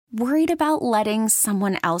Worried about letting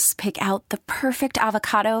someone else pick out the perfect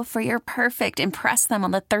avocado for your perfect impress them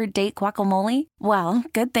on the third date guacamole? Well,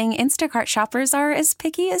 good thing Instacart shoppers are as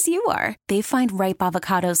picky as you are. They find ripe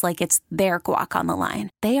avocados like it's their guac on the line.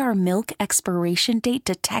 They are milk expiration date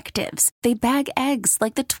detectives. They bag eggs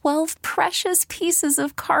like the 12 precious pieces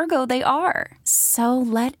of cargo they are. So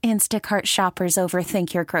let Instacart shoppers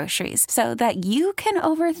overthink your groceries so that you can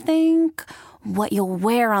overthink what you'll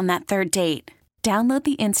wear on that third date. Download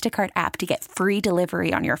the Instacart app to get free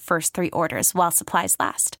delivery on your first 3 orders while supplies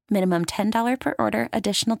last. Minimum $10 per order.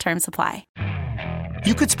 Additional terms apply.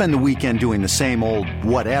 You could spend the weekend doing the same old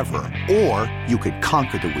whatever, or you could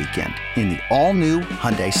conquer the weekend in the all-new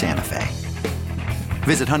Hyundai Santa Fe.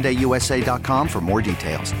 Visit HyundaiUSA.com for more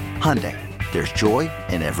details. Hyundai, there's joy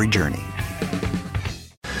in every journey.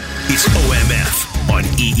 It's OMF on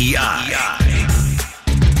EEI.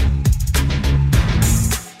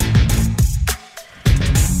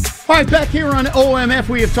 All right, back here on OMF,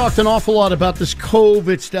 we have talked an awful lot about this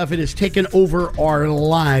COVID stuff. It has taken over our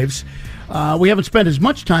lives. We haven't spent as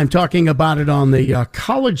much time talking about it on the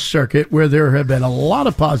college circuit, where there have been a lot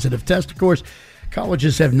of positive tests. Of course,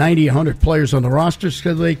 colleges have 90, 100 players on the roster,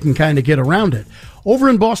 so they can kind of get around it. Over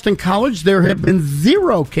in Boston College, there have been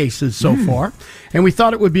 0 cases so far, and we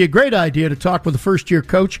thought it would be a great idea to talk with the first-year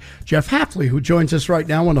coach, Jeff Hafley, who joins us right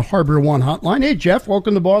now on the Harbor One hotline. Hey, Jeff,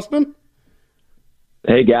 welcome to Boston.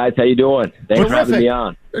 Hey, guys. How you doing? Thanks for having me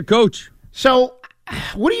on. Good, Coach. So,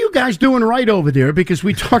 what are you guys doing right over there? Because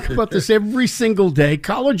we talk about this every single day.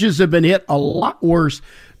 Colleges have been hit a lot worse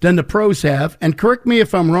than the pros have. And correct me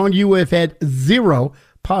if I'm wrong, you have had 0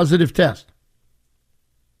 positive tests.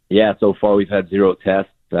 Yeah, so far we've had 0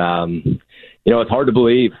 tests. It's hard to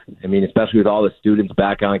believe. I mean, especially with all the students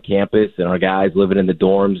back on campus and our guys living in the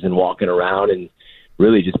dorms and walking around and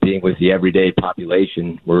really just being with the everyday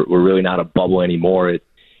population. We're really not a bubble anymore.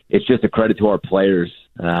 It's just a credit to our players,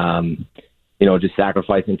 just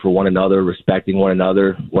sacrificing for one another, respecting one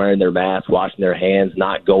another, wearing their masks, washing their hands,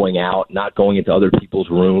 not going out, not going into other people's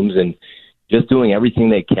rooms, and just doing everything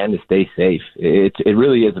they can to stay safe. It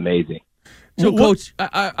really is amazing. So, Coach,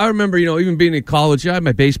 I remember, even being in college, I had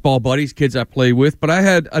my baseball buddies, kids I played with, but I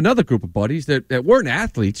had another group of buddies that weren't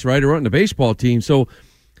athletes, right, or weren't on the baseball team. So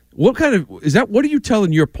what are you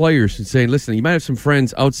telling your players and saying, listen, you might have some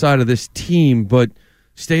friends outside of this team, but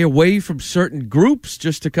stay away from certain groups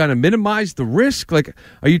just to kind of minimize the risk? Like,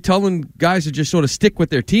 are you telling guys to just sort of stick with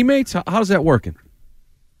their teammates? How's that working?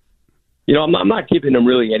 I'm not giving them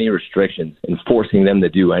really any restrictions and forcing them to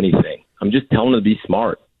do anything. I'm just telling them to be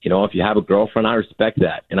smart. If you have a girlfriend, I respect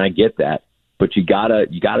that, and I get that. But you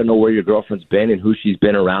gotta know where your girlfriend's been and who she's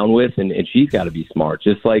been around with, and she's got to be smart.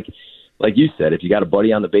 Just like you said, if you got a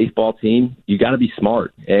buddy on the baseball team, you got to be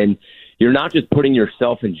smart. And you're not just putting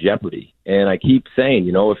yourself in jeopardy. And I keep saying,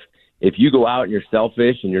 if you go out and you're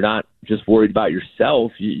selfish and you're not just worried about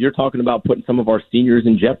yourself, you're talking about putting some of our seniors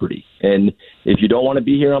in jeopardy. And if you don't want to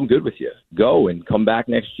be here, I'm good with you. Go and come back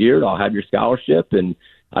next year. I'll have your scholarship, and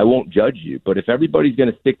I won't judge you. But if everybody's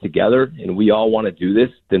going to stick together and we all want to do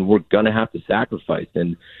this, then we're going to have to sacrifice.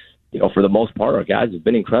 And, for the most part, our guys have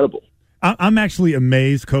been incredible. I'm actually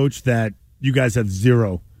amazed, Coach, that you guys have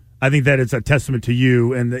 0. I think that it's a testament to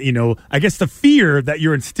you and, I guess the fear that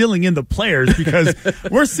you're instilling in the players, because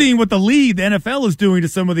we're seeing what the league, the NFL, is doing to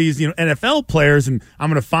some of these, NFL players, and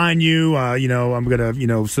I'm going to fine you, I'm going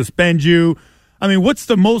to, suspend you. I mean, what's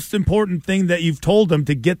the most important thing that you've told them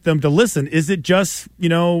to get them to listen? Is it just,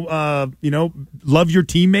 love your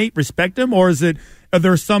teammate, respect them, or are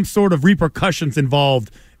there some sort of repercussions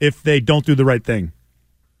involved if they don't do the right thing?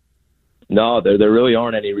 No, there really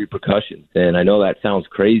aren't any repercussions. And I know that sounds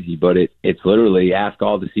crazy, but it's literally ask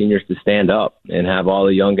all the seniors to stand up and have all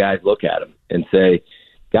the young guys look at them and say,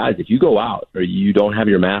 guys, if you go out or you don't have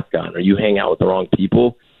your mask on or you hang out with the wrong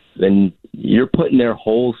people, then you're putting their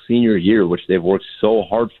whole senior year, which they've worked so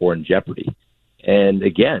hard for, in jeopardy. And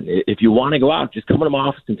again, if you want to go out, just come into my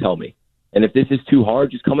office and tell me. And if this is too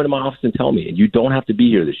hard, just come into my office and tell me. And you don't have to be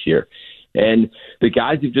here this year. And the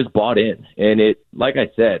guys have just bought in. And like I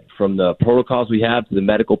said, from the protocols we have to the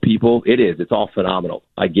medical people, it's all phenomenal.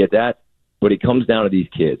 I get that. But it comes down to these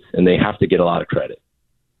kids, and they have to get a lot of credit.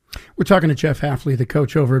 We're talking to Jeff Hafley, the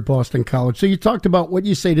coach over at Boston College. So you talked about what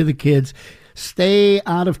you say to the kids, stay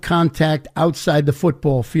out of contact outside the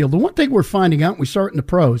football field. The one thing we're finding out, and we saw it in the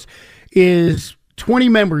pros, is 20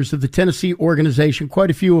 members of the Tennessee organization, quite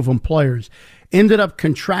a few of them players, ended up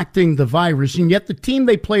contracting the virus, and yet the team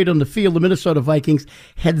they played on the field, the Minnesota Vikings,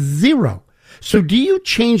 had 0. So do you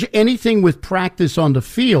change anything with practice on the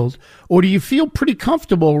field, or do you feel pretty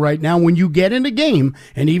comfortable right now when you get in a game,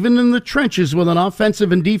 and even in the trenches with an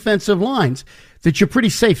offensive and defensive lines, that you're pretty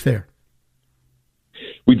safe there?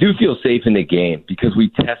 We do feel safe in the game because we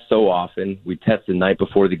test so often. We test the night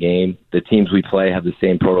before the game. The teams we play have the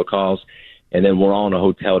same protocols, and then we're all in a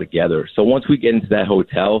hotel together. So once we get into that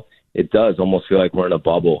hotel, it does almost feel like we're in a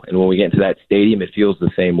bubble. And when we get into that stadium, it feels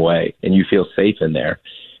the same way, and you feel safe in there.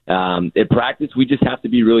 At practice, we just have to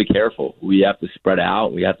be really careful. We have to spread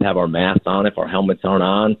out. We have to have our masks on if our helmets aren't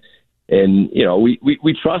on. And,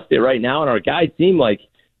 we trust it right now, and our guys seem like,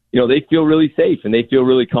 they feel really safe and they feel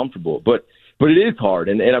really comfortable. But it is hard,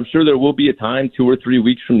 and I'm sure there will be a time 2 or 3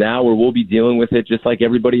 weeks from now where we'll be dealing with it just like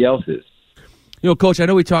everybody else is. Coach, I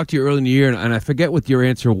know we talked to you early in the year, and I forget what your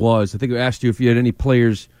answer was. I think I asked you if you had any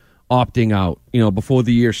players opting out, before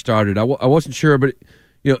the year started. I wasn't sure, but,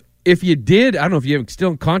 if you did, I don't know if you're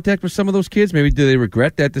still in contact with some of those kids. Maybe do they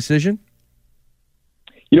regret that decision?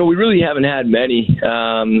 We really haven't had many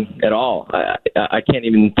at all. I can't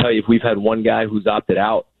even tell you if we've had one guy who's opted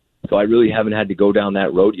out. So I really haven't had to go down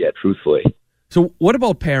that road yet, truthfully. So what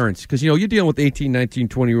about parents? Because, you're dealing with 18, 19,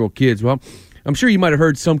 20-year-old kids. Well, I'm sure you might have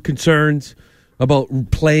heard some concerns about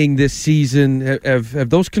playing this season.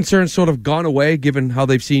 Have those concerns sort of gone away given how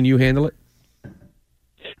they've seen you handle it?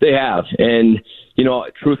 They have. And,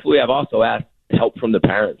 truthfully, I've also asked help from the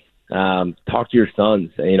parents. Talk to your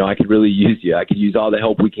sons. I could really use you. I could use all the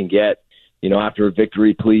help we can get. After a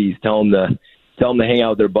victory, please tell them to hang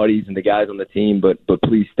out with their buddies and the guys on the team, but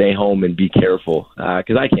please stay home and be careful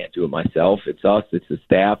because I can't do it myself. It's us, it's the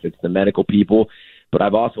staff, it's the medical people. But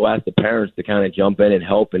I've also asked the parents to kind of jump in and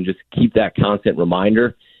help and just keep that constant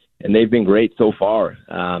reminder. And they've been great so far.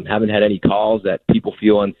 Haven't had any calls that people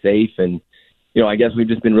feel unsafe. And, I guess we've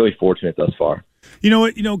just been really fortunate thus far. You know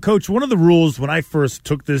what, Coach, one of the rules when I first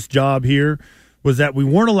took this job here was that we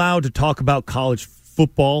weren't allowed to talk about college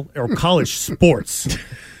football or college sports,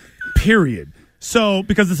 period. So,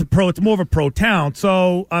 because it's more of a pro town.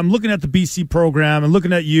 So I'm looking at the BC program and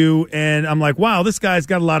looking at you, and I'm like, wow, this guy's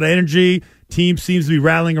got a lot of energy. Team seems to be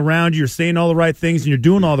rattling around you. You're saying all the right things, and you're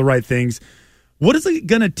doing all the right things. What is it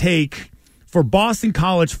going to take for Boston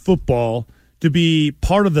College football to be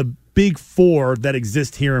part of the Big Four that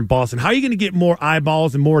exist here in Boston? How are you going to get more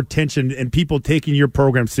eyeballs and more attention and people taking your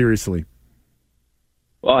program seriously?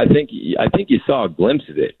 Well, I think you saw a glimpse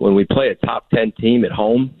of it when we play a top 10 team at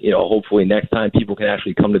home. Hopefully next time people can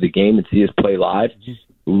actually come to the game and see us play live.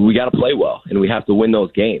 We got to play well, and we have to win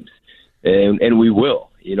those games, and we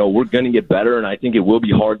will. We're going to get better, and I think it will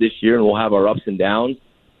be hard this year, and we'll have our ups and downs.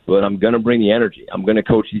 But I'm going to bring the energy. I'm going to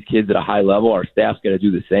coach these kids at a high level. Our staff's going to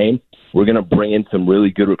do the same. We're going to bring in some really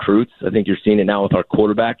good recruits. I think you're seeing it now with our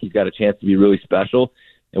quarterback. He's got a chance to be really special.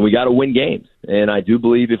 And we got to win games. And I do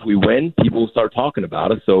believe if we win, people will start talking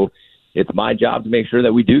about us. So it's my job to make sure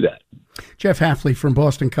that we do that. Jeff Hafley from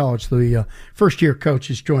Boston College, the first-year coach,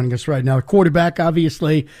 is joining us right now. The quarterback,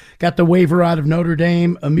 obviously, got the waiver out of Notre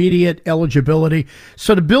Dame, immediate eligibility.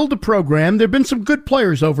 So to build the program, there have been some good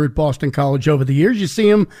players over at Boston College over the years. You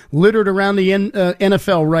see them littered around the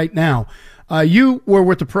NFL right now. You were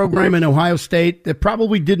with the program in Ohio State that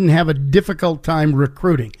probably didn't have a difficult time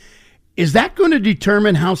recruiting. Is that going to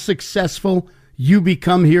determine how successful you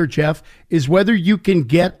become here, Jeff, is whether you can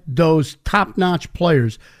get those top-notch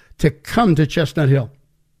players to come to Chestnut Hill?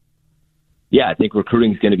 Yeah, I think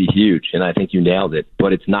recruiting is going to be huge, and I think you nailed it.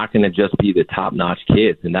 But it's not going to just be the top-notch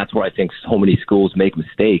kids, and that's where I think so many schools make a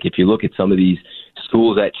mistake. If you look at some of these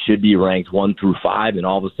schools that should be ranked 1 through 5, and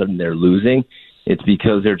all of a sudden they're losing, it's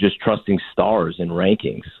because they're just trusting stars and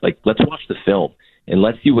rankings. Like, let's watch the film, and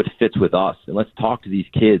let's see what fits with us, and let's talk to these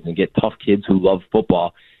kids and get tough kids who love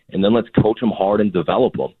football, and then let's coach them hard and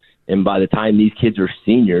develop them. And by the time these kids are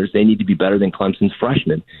seniors, they need to be better than Clemson's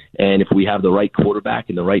freshmen. And if we have the right quarterback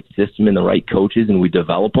and the right system and the right coaches and we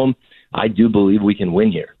develop them, I do believe we can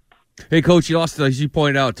win here. Hey, Coach, you lost, as you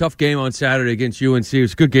pointed out, a tough game on Saturday against UNC. It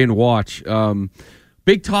was a good game to watch.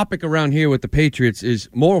 Big topic around here with the Patriots is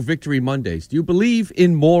moral victory Mondays. Do you believe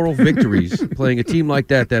in moral victories playing a team like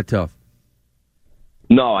that tough?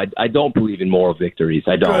 No, I don't believe in moral victories.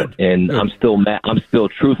 I don't. Good. And good. I'm still mad.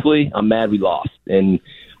 I'm mad we lost. And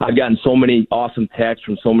I've gotten so many awesome texts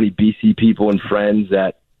from so many BC people and friends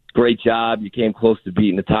that great job. You came close to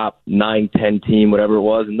beating the top 9-10 team, whatever it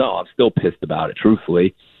was. And no, I'm still pissed about it,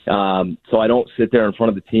 truthfully. So I don't sit there in front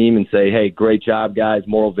of the team and say, hey, great job, guys,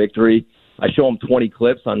 moral victory. I show them 20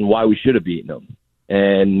 clips on why we should have beaten them.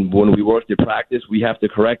 And when we worked at practice, we have to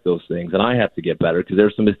correct those things. And I have to get better because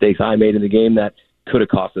there's some mistakes I made in the game that could have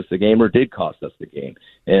cost us the game or did cost us the game.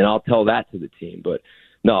 And I'll tell that to the team. But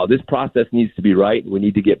no, this process needs to be right. We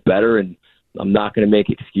need to get better, and I'm not going to make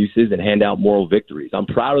excuses and hand out moral victories. I'm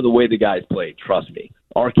proud of the way the guys played, trust me.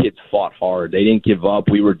 Our kids fought hard. They didn't give up.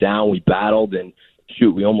 We were down. We battled, and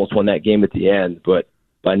shoot, we almost won that game at the end, but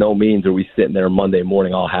by no means are we sitting there Monday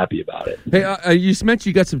morning all happy about it. Hey, you mentioned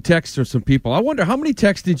you got some texts from some people. I wonder how many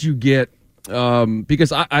texts did you get?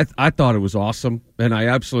 Because I thought it was awesome, and I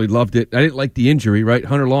absolutely loved it. I didn't like the injury, right?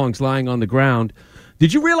 Hunter Long's lying on the ground.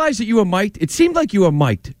 Did you realize that you were mic'd? It seemed like you were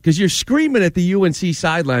mic'd because you're screaming at the UNC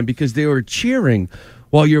sideline because they were cheering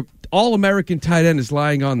while your All-American tight end is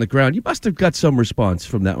lying on the ground. You must have got some response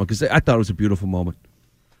from that one because I thought it was a beautiful moment.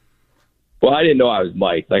 Well, I didn't know I was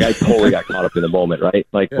mic'd. Like, I totally got caught up in the moment, right?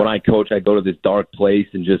 Like, when I coach, I go to this dark place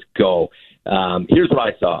and just go. Here's what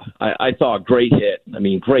I saw. I saw a great hit. I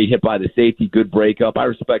mean, great hit by the safety, good breakup. I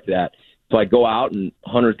respect that. So I go out, and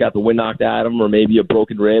Hunter's got the wind knocked at him or maybe a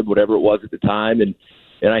broken rib, whatever it was at the time, and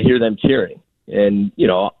I hear them cheering. And, you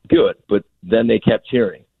know, good. But then they kept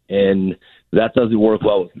cheering, and that doesn't work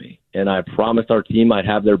well with me. And I promised our team I'd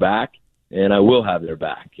have their back, and I will have their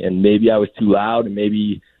back. And maybe I was too loud, and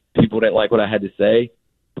maybe people didn't like what I had to say,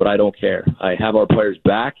 but I don't care. I have our players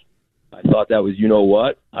back. I thought that was, you know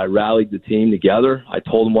what? I rallied the team together. I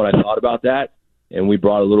told them what I thought about that, and we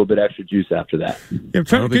brought a little bit extra juice after that. I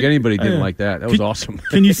don't think anybody didn't like that. That was awesome.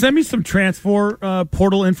 Can you send me some transfer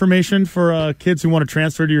portal information for kids who want to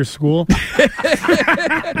transfer to your school?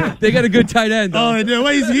 They got a good tight end, though. Oh, no,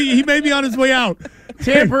 he may be on his way out.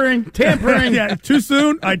 Tampering. Yeah, too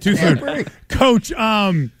soon? Too soon. Coach,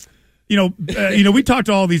 we talked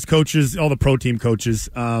to all these coaches, all the pro team coaches,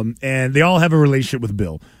 and they all have a relationship with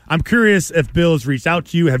Bill. I'm curious if Bill has reached out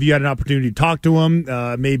to you. Have you had an opportunity to talk to him?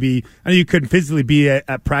 Maybe I know you couldn't physically be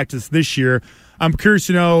at practice this year. I'm curious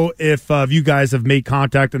to know if you guys have made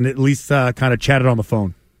contact and at least kind of chatted on the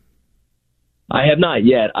phone. I have not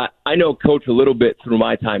yet. I know Coach a little bit through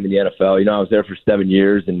my time in the NFL. You know, I was there for 7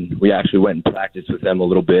 years, and we actually went and practiced with them a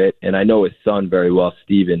little bit. And I know his son very well,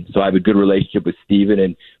 Steven. So I have a good relationship with Steven,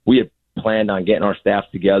 and we have planned on getting our staffs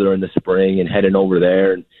together in the spring and heading over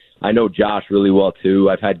there. And I know Josh really well, too.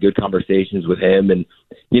 I've had good conversations with him. And,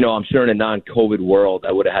 you know, I'm sure in a non-COVID world,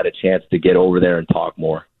 I would have had a chance to get over there and talk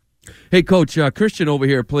more. Hey, Coach, Christian over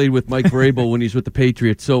here played with Mike Vrabel when he's with the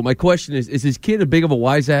Patriots. So my question is his kid as big of a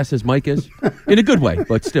wise ass as Mike is? In a good way,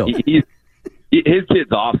 but still. His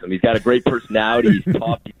kid's awesome. He's got a great personality. He's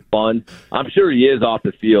tough. He's fun. I'm sure he is off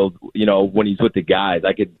the field, you know, when he's with the guys.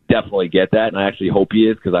 I could definitely get that, and I actually hope he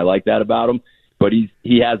is because I like that about him. But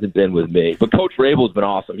he hasn't been with me. But Coach Vrabel's been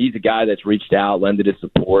awesome. He's a guy that's reached out, lended his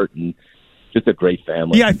support, and just a great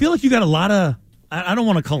family. Yeah, I feel like you got a lot of, I don't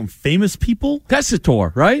want to call them famous people.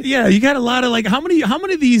 Tessitore, right? Yeah, you got a lot of, like, how many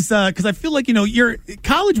of these, because I feel like, you know, your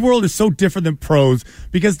college world is so different than pros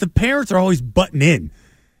because the parents are always butting in.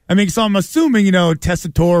 I mean, so I'm assuming, you know,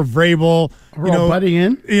 Tessitore, Vrabel, We're all butting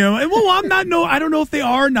in? You know, well, I don't know if they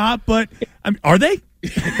are or not, but are they?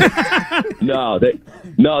 No,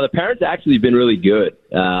 the parents actually been really good.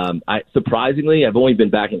 Surprisingly, I've only been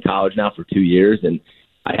back in college now for 2 years, and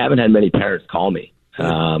I haven't had many parents call me.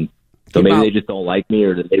 So maybe they just don't like me,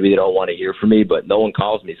 or maybe they don't want to hear from me, but no one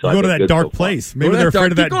calls me. So go to that dark place. Maybe they're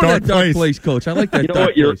afraid of that dark place. Coach. I like that. You know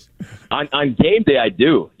dark what? place. On game day, I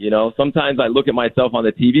do. You know, sometimes I look at myself on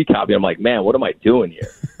the TV copy. I'm like, man, what am I doing here?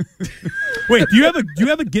 Wait, do you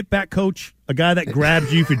have a get back coach? A guy that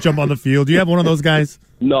grabs you if you jump on the field? Do you have one of those guys?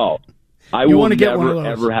 No. I will never,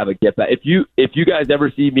 ever have a get back. If you guys ever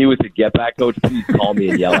see me with a get back coach, please call me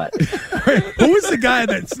and yell at me. Who is the guy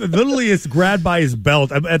that literally is grabbed by his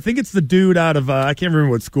belt? I think it's the dude out of I can't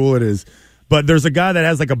remember what school it is, but there's a guy that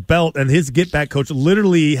has like a belt, and his get back coach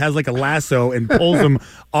literally has like a lasso and pulls him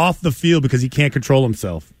off the field because he can't control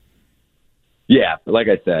himself. Yeah, like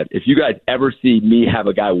I said, if you guys ever see me have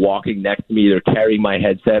a guy walking next to me, either carrying my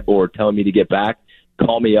headset or telling me to get back,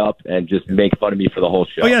 call me up and just make fun of me for the whole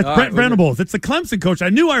show. Oh, yeah, it's Brent Venables. It's the Clemson coach. I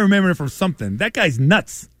knew I remembered it from something. That guy's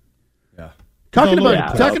nuts. Yeah. Talking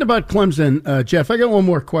about Clemson, Jeff, I got one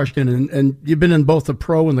more question. And you've been in both the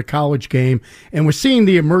pro and the college game, and we're seeing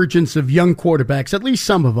the emergence of young quarterbacks, at least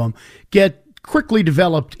some of them, get quickly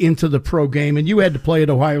developed into the pro game. And you had to play at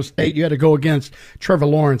Ohio State. You had to go against Trevor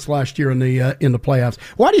Lawrence last year in the playoffs.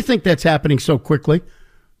 Why do you think that's happening so quickly?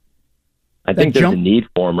 I think there's a need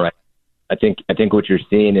for them, right? I think what you're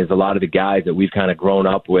seeing is a lot of the guys that we've kind of grown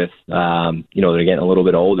up with, they're getting a little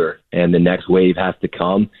bit older, and the next wave has to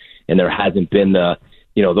come. And there hasn't been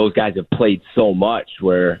those guys have played so much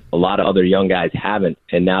where a lot of other young guys haven't.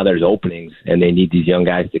 And now there's openings, and they need these young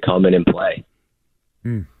guys to come in and play.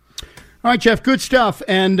 All right, Jeff, good stuff,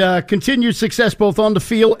 and continued success both on the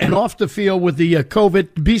field and off the field with the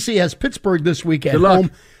COVID. BC has Pittsburgh this week at home.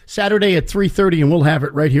 Saturday at 3:30, and we'll have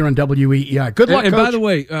it right here on WEEI. Good luck, and Coach. by the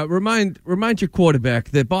way, remind your quarterback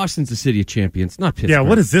that Boston's the city of champions, not Pittsburgh. Yeah,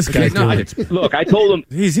 what is this guy doing? Look, I told him.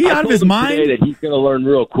 Is he out of his mind? Today that he's going to learn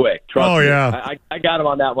real quick. Trust me. Yeah. I got him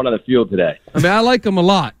on that one on the field today. I mean, I like him a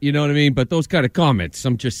lot, you know what I mean? But those kind of comments,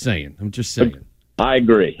 I'm just saying. I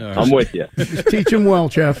agree. I'm with you. Teach him well,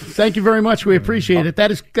 Jeff. Thank you very much. We appreciate it.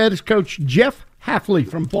 That is Coach Jeff Hafley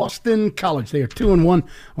from Boston College. They are 2-1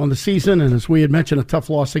 on the season, and as we had mentioned, a tough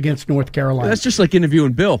loss against North Carolina. That's just like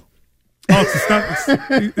interviewing Bill. Oh,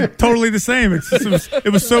 it's totally the same.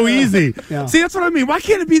 It was so easy. Yeah. See, that's what I mean. Why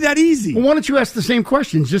can't it be that easy? Well, why don't you ask the same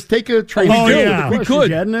questions? Just take a training Oh, with yeah. the We questions could.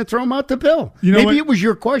 you had and then throw them out to Bill. You know Maybe what? it was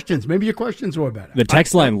your questions. Maybe your questions were better. The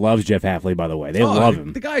text line loves Jeff Hafley, by the way. They love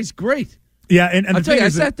him. The guy's great. Yeah, and I'll the tell thing you, I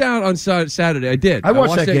is sat down on Saturday. I did. I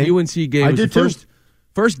watched that game. UNC game. I It was did the too.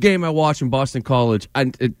 first game I watched in Boston College. I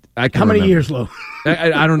can How many remember. years, Lou?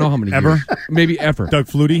 I don't know how many Ever? years. Maybe ever. Doug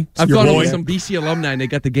Flutie, I've your gone boy. over some BC alumni and they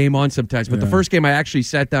got the game on sometimes, but the first game I actually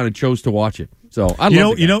sat down and chose to watch it. So I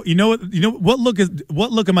love it. You know what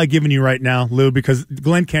look am I giving you right now, Lou? Because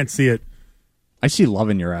Glenn can't see it. I see love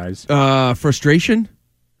in your eyes. Frustration,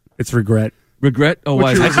 It's regret. regret. Oh,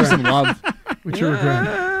 why? What's your I see some love. What's your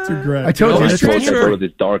regret? It's regret. I told you. I'm It's supposed to tampering. go to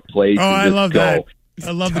this dark place. Oh, and I just love go. that.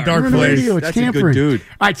 I love the dark You're on the place. radio. It's That's a good tampering. dude.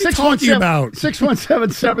 All right, What are you talking about?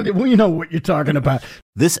 617-70. Well, you know what you're talking about.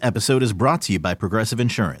 This episode is brought to you by Progressive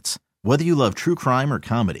Insurance. Whether you love true crime or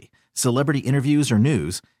comedy, celebrity interviews or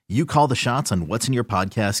news, you call the shots on what's in your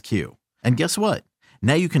podcast queue. And guess what?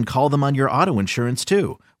 Now you can call them on your auto insurance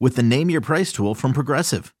too with the Name Your Price tool from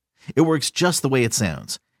Progressive. It works just the way it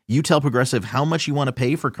sounds. You tell Progressive how much you want to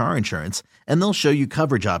pay for car insurance, and they'll show you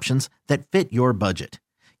coverage options that fit your budget.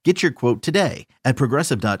 Get your quote today at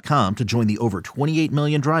Progressive.com to join the over 28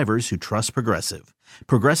 million drivers who trust Progressive.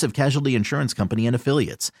 Progressive Casualty Insurance Company and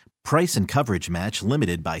Affiliates. Price and coverage match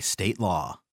limited by state law.